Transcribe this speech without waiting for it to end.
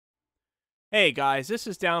Hey guys, this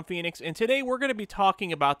is Downphoenix, and today we're going to be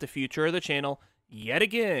talking about the future of the channel yet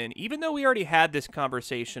again. Even though we already had this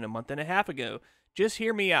conversation a month and a half ago, just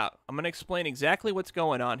hear me out. I'm going to explain exactly what's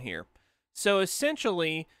going on here. So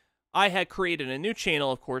essentially, I had created a new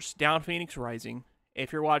channel, of course, Downphoenix Rising.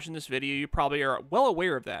 If you're watching this video, you probably are well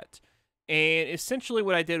aware of that. And essentially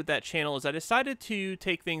what I did with that channel is I decided to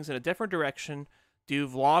take things in a different direction, do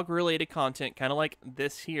vlog-related content, kind of like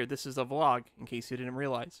this here. This is a vlog, in case you didn't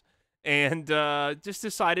realize, and just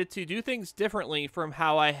decided to do things differently from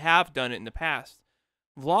how I have done it in the past.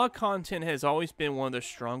 Vlog content has always been one of the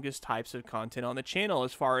strongest types of content on the channel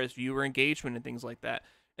as far as viewer engagement and things like that.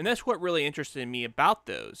 And that's what really interested me about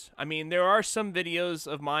those. I mean, there are some videos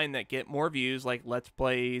of mine that get more views, like Let's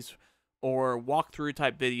Plays or walkthrough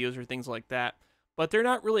type videos or things like that. But they're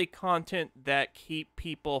not really content that keep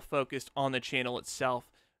people focused on the channel itself.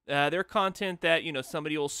 They're content that,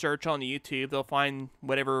 somebody will search on YouTube. They'll find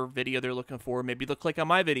whatever video they're looking for. Maybe they'll click on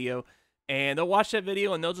my video, and they'll watch that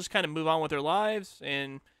video, and they'll just kind of move on with their lives.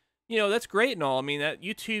 And, that's great and all. I mean, that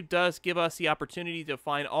YouTube does give us the opportunity to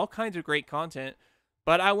find all kinds of great content.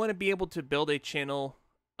 But I want to be able to build a channel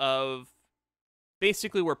of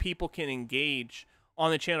basically where people can engage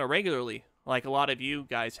on the channel regularly, like a lot of you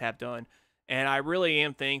guys have done. And I really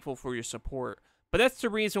am thankful for your support. But that's the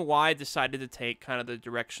reason why I decided to take kind of the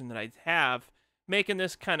direction that I have, making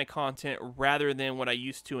this kind of content rather than what I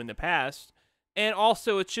used to in the past. And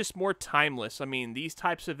also, it's just more timeless. I mean, these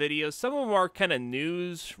types of videos, some of them are kind of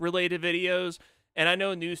news-related videos, and I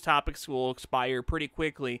know news topics will expire pretty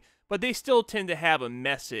quickly, but they still tend to have a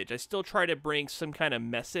message. I still try to bring some kind of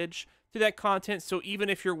message to that content, so even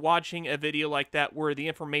if you're watching a video like that where the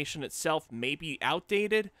information itself may be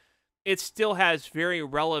outdated, it still has very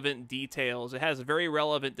relevant details. It has a very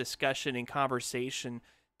relevant discussion and conversation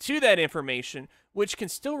to that information, which can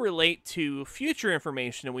still relate to future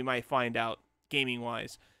information that we might find out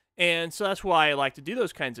gaming-wise. And so that's why I like to do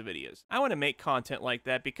those kinds of videos. I want to make content like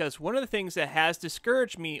that because one of the things that has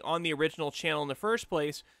discouraged me on the original channel in the first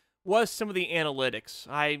place was some of the analytics.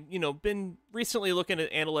 I've, been recently looking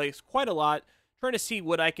at analytics quite a lot, trying to see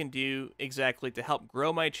what I can do exactly to help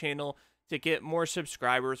grow my channel, to get more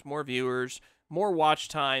subscribers, more viewers, more watch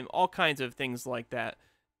time, all kinds of things like that.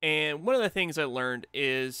 And one of the things I learned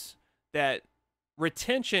is that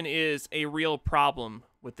retention is a real problem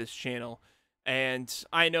with this channel. And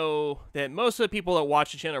I know that most of the people that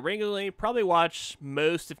watch the channel regularly probably watch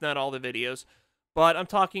most, if not all, the videos. But I'm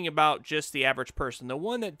talking about just the average person, the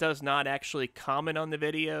one that does not actually comment on the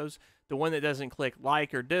videos, the one that doesn't click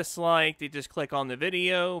like or dislike. They just click on the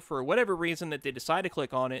video for whatever reason that they decide to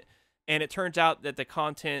click on it. And it turns out that the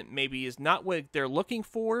content maybe is not what they're looking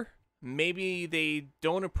for. Maybe they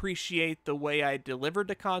don't appreciate the way I delivered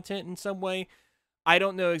the content in some way. I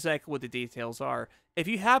don't know exactly what the details are. If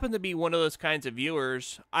you happen to be one of those kinds of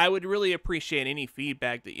viewers, I would really appreciate any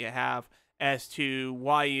feedback that you have as to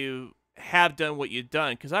why you have done what you've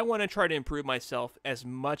done, because I want to try to improve myself as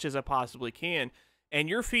much as I possibly can. And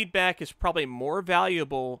your feedback is probably more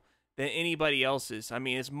valuable than anybody else's. I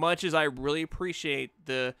mean, as much as I really appreciate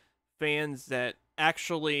the fans that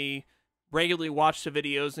actually regularly watch the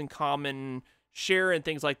videos and comment and share and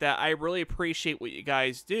things like that, I really appreciate what you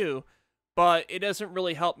guys do, but it doesn't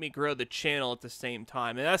really help me grow the channel at the same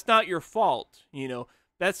time. And that's not your fault,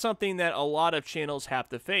 That's something that a lot of channels have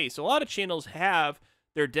to face. A lot of channels have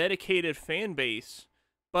their dedicated fan base,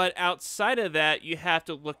 but outside of that, you have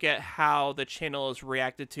to look at how the channel is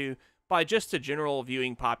reacted to by just the general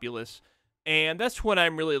viewing populace. And that's what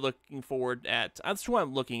I'm really looking forward at. That's what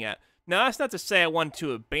I'm looking at. Now, that's not to say I want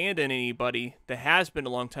to abandon anybody that has been a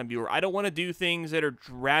long-time viewer. I don't want to do things that are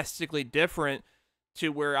drastically different to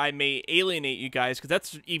where I may alienate you guys, because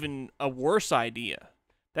that's even a worse idea.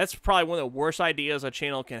 That's probably one of the worst ideas a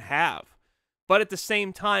channel can have. But at the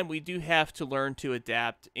same time, we do have to learn to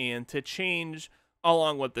adapt and to change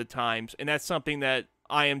along with the times. And that's something that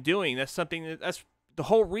I am doing. That's the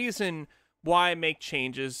whole reason why I make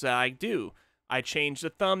changes that I do. I change the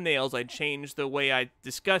thumbnails, I change the way I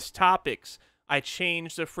discuss topics, I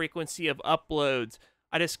change the frequency of uploads,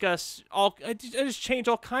 I just change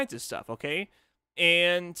all kinds of stuff, okay?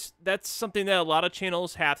 And that's something that a lot of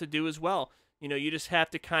channels have to do as well. You just have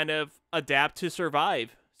to kind of adapt to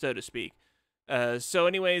survive, so to speak. So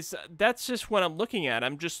anyways, that's just what I'm looking at.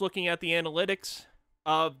 I'm just looking at the analytics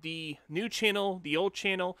of the new channel, the old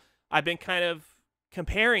channel. I've been kind of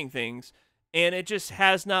comparing things, and it just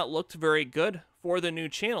has not looked very good for the new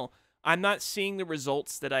channel. I'm not seeing the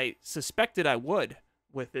results that I suspected I would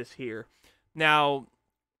with this here. Now,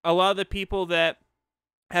 a lot of the people that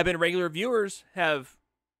have been regular viewers have,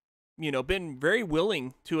 been very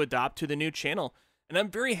willing to adopt to the new channel. And I'm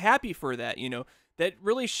very happy for that. That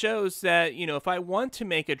really shows that, if I want to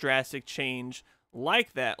make a drastic change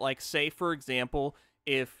like that, like say, for example,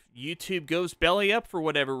 if YouTube goes belly up for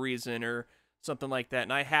whatever reason or something like that,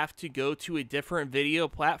 and I have to go to a different video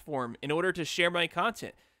platform in order to share my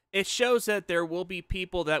content, it shows that there will be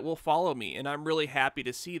people that will follow me, and I'm really happy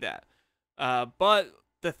to see that. But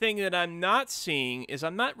the thing that I'm not seeing is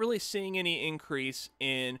I'm not really seeing any increase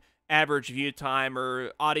in average view time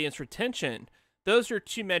or audience retention. Those are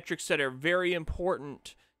two metrics that are very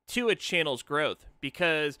important to a channel's growth,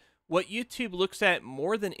 because what YouTube looks at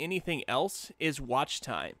more than anything else is watch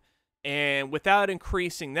time. And without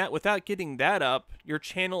increasing that, without getting that up, your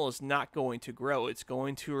channel is not going to grow. It's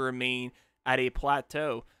going to remain at a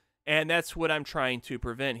plateau. And that's what I'm trying to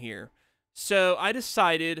prevent here. So I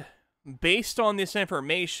decided, based on this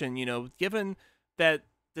information, given that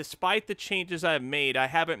despite the changes I've made, I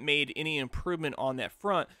haven't made any improvement on that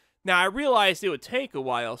front. Now, I realized it would take a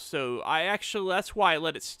while, so that's why I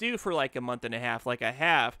let it stew for like a month and a half, like I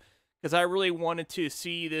have, because I really wanted to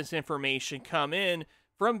see this information come in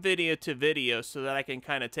from video to video so that I can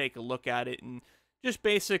kind of take a look at it and just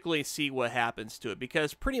basically see what happens to it.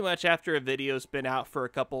 Because pretty much after a video's been out for a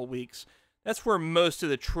couple of weeks, that's where most of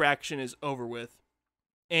the traction is over with.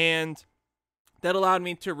 And that allowed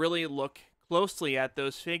me to really look closely at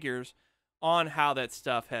those figures on how that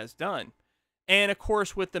stuff has done. And of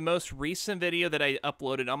course, with the most recent video that I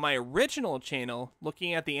uploaded on my original channel,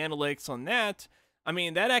 looking at the analytics on that, I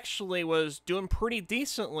mean, that actually was doing pretty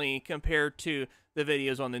decently compared to the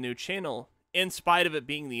videos on the new channel, in spite of it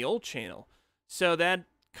being the old channel. So that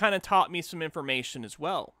kind of taught me some information as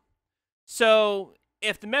well. So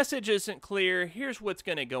if the message isn't clear, here's what's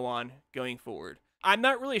going to go on going forward. I'm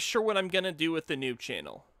not really sure what I'm going to do with the new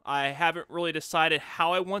channel. I haven't really decided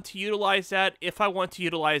how I want to utilize that, if I want to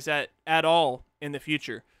utilize that at all in the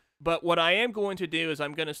future. But what I am going to do is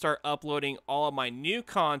I'm going to start uploading all of my new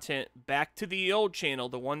content back to the old channel,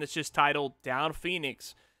 the one that's just titled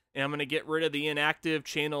Downphoenix. And I'm going to get rid of the inactive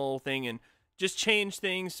channel thing and just change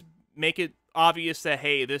things, make it obvious that,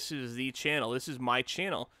 hey, this is the channel. This is my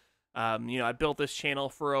channel. I built this channel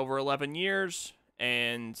for over 11 years,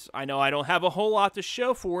 and I know I don't have a whole lot to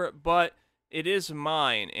show for it, but it is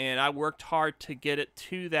mine, and I worked hard to get it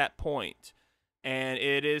to that point. And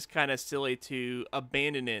it is kind of silly to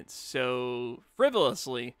abandon it so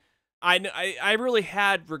frivolously. I really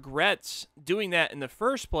had regrets doing that in the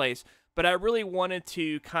first place, but I really wanted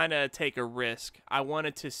to kind of take a risk. I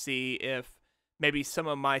wanted to see if maybe some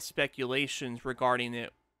of my speculations regarding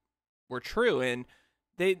it were true, and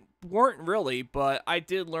they weren't really, but I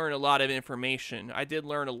did learn a lot of information. I did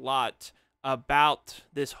learn a lot about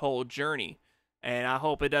this whole journey. And I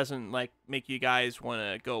hope it doesn't make you guys want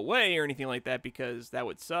to go away or anything like that, because that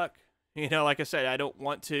would suck. Like I said, I don't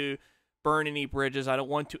want to burn any bridges. I don't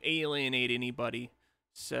want to alienate anybody.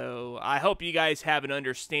 So I hope you guys have an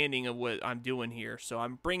understanding of what I'm doing here. So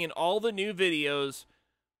I'm bringing all the new videos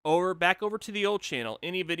back over to the old channel.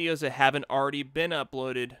 Any videos that haven't already been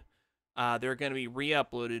uploaded, they're going to be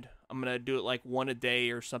re-uploaded. I'm going to do it like one a day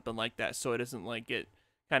or something like that, so it doesn't get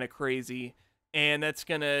kind of crazy. And that's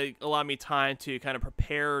going to allow me time to kind of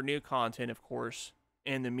prepare new content, of course,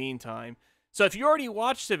 in the meantime. So if you already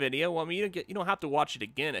watched the video, well, I mean, you don't have to watch it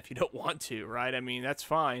again if you don't want to, right? I mean, that's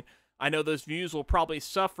fine. I know those views will probably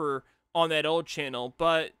suffer on that old channel,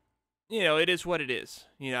 but, it is what it is.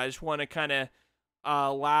 I just want to kind of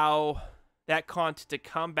allow that content to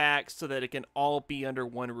come back so that it can all be under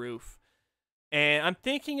one roof. And I'm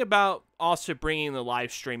thinking about also bringing the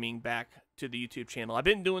live streaming back to the YouTube channel. I've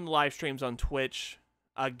been doing the live streams on Twitch.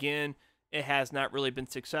 Again, it has not really been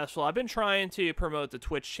successful. I've been trying to promote the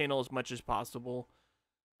Twitch channel as much as possible.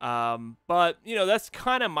 But, that's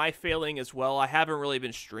kind of my failing as well. I haven't really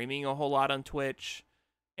been streaming a whole lot on Twitch.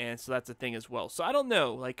 And so that's a thing as well. So I don't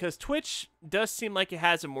know, because Twitch does seem like it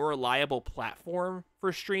has a more reliable platform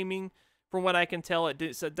for streaming. From what I can tell, it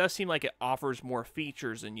does seem like it offers more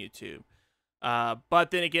features than YouTube.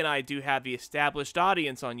 But then again, I do have the established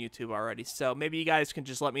audience on YouTube already, so maybe you guys can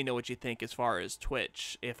just let me know what you think as far as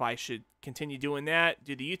Twitch. If I should continue doing that,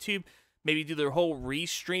 do the YouTube, maybe do the whole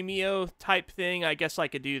Restreamio type thing. I guess I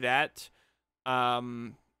could do that.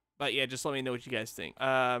 But yeah, just let me know what you guys think.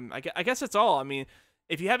 I guess that's all. I mean,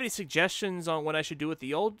 if you have any suggestions on what I should do with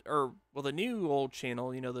the new old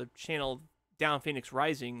channel, the channel Downphoenix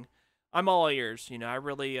Rising, I'm all ears. I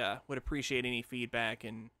really would appreciate any feedback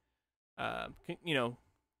and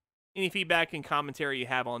any feedback and commentary you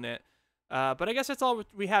have on that. But I guess that's all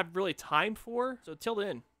we have really time for. So till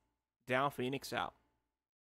then, Downphoenix out.